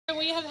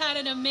We have had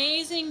an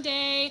amazing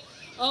day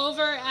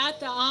over at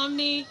the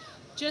Omni.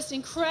 Just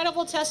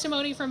incredible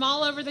testimony from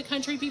all over the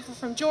country. People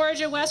from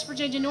Georgia, West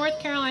Virginia, North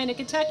Carolina,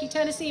 Kentucky,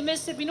 Tennessee,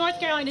 Mississippi, North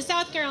Carolina,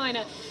 South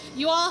Carolina.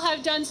 You all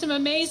have done some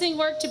amazing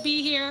work to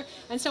be here,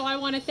 and so I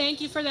want to thank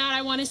you for that.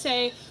 I want to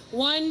say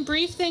one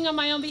brief thing on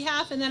my own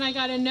behalf, and then I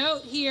got a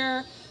note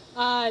here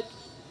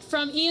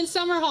from Ian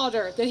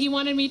Somerhalder that he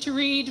wanted me to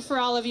read for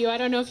all of you. I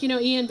don't know if you know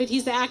Ian, but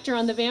he's the actor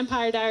on The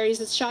Vampire Diaries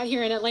that's shot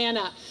here in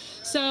Atlanta.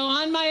 So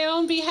on my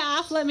own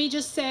behalf, let me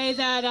just say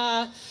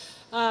that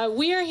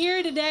we are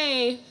here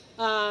today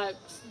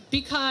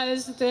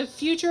because the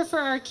future for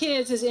our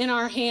kids is in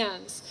our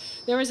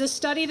hands. There was a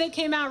study that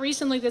came out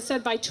recently that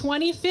said by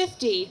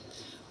 2050,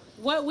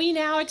 what we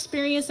now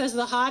experience as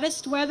the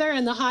hottest weather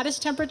and the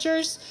hottest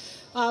temperatures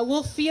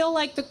will feel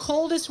like the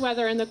coldest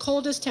weather and the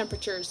coldest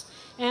temperatures.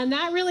 And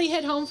that really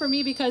hit home for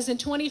me because in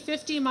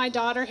 2050, my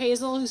daughter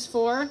Hazel, who's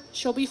 4,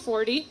 she'll be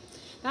 40.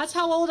 That's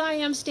how old I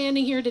am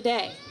standing here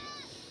today.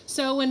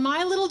 So when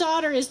my little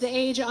daughter is the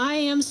age I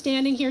am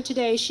standing here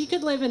today, she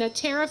could live in a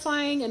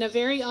terrifying and a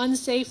very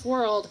unsafe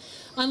world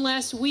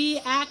unless we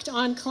act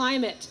on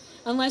climate,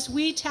 unless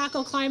we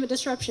tackle climate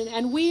disruption,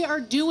 and we are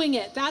doing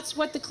it. That's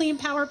what the Clean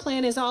Power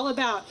Plan is all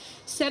about,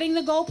 setting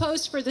the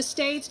goalposts for the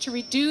states to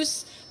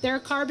reduce their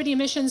carbon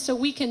emissions so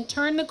we can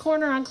turn the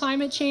corner on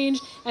climate change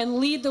and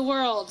lead the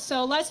world.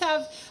 So let's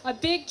have a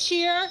big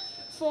cheer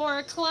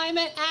for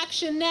climate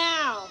action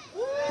now.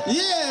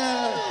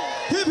 Yeah!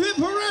 Hip hip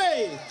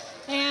hooray!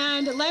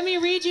 And let me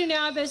read you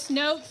now this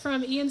note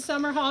from Ian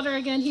Somerhalder.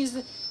 Again, he's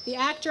the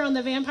actor on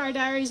The Vampire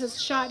Diaries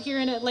that's shot here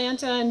in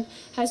Atlanta and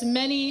has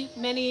many,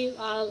 many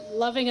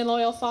loving and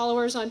loyal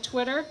followers on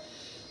Twitter.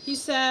 He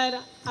said,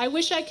 "I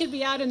wish I could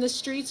be out in the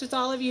streets with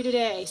all of you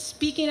today,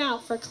 speaking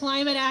out for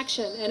climate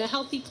action and a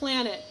healthy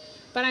planet,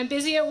 but I'm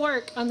busy at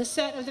work on the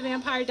set of The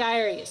Vampire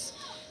Diaries.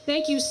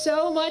 Thank you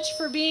so much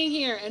for being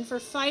here and for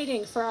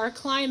fighting for our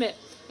climate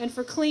and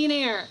for clean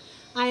air.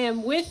 I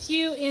am with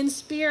you in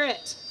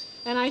spirit,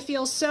 and I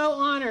feel so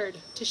honored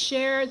to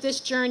share this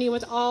journey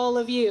with all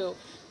of you.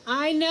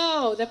 I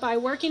know that by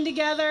working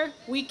together,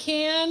 we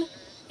can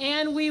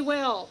and we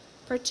will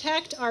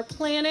protect our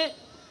planet,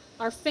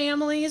 our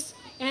families,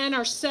 and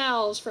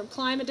ourselves from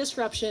climate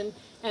disruption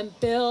and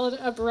build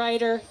a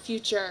brighter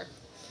future."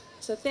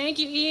 So thank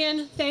you,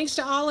 Ian. Thanks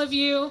to all of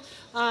you.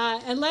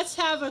 And let's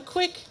have a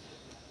quick,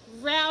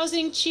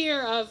 rousing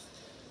cheer of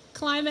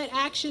climate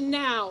action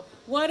now.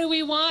 What do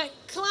we want?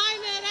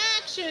 Climate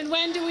action.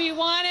 When do we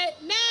want it?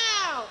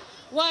 Now.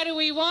 What do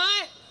we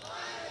want?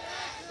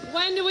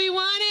 When do we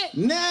want it?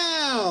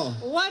 Now!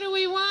 What do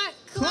we want?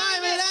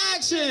 Climate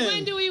action!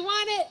 When do we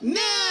want it?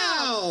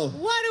 Now!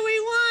 What do we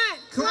want?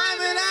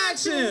 Climate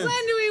action!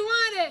 When do we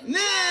want it?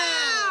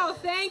 Now!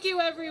 Thank you,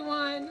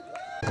 everyone.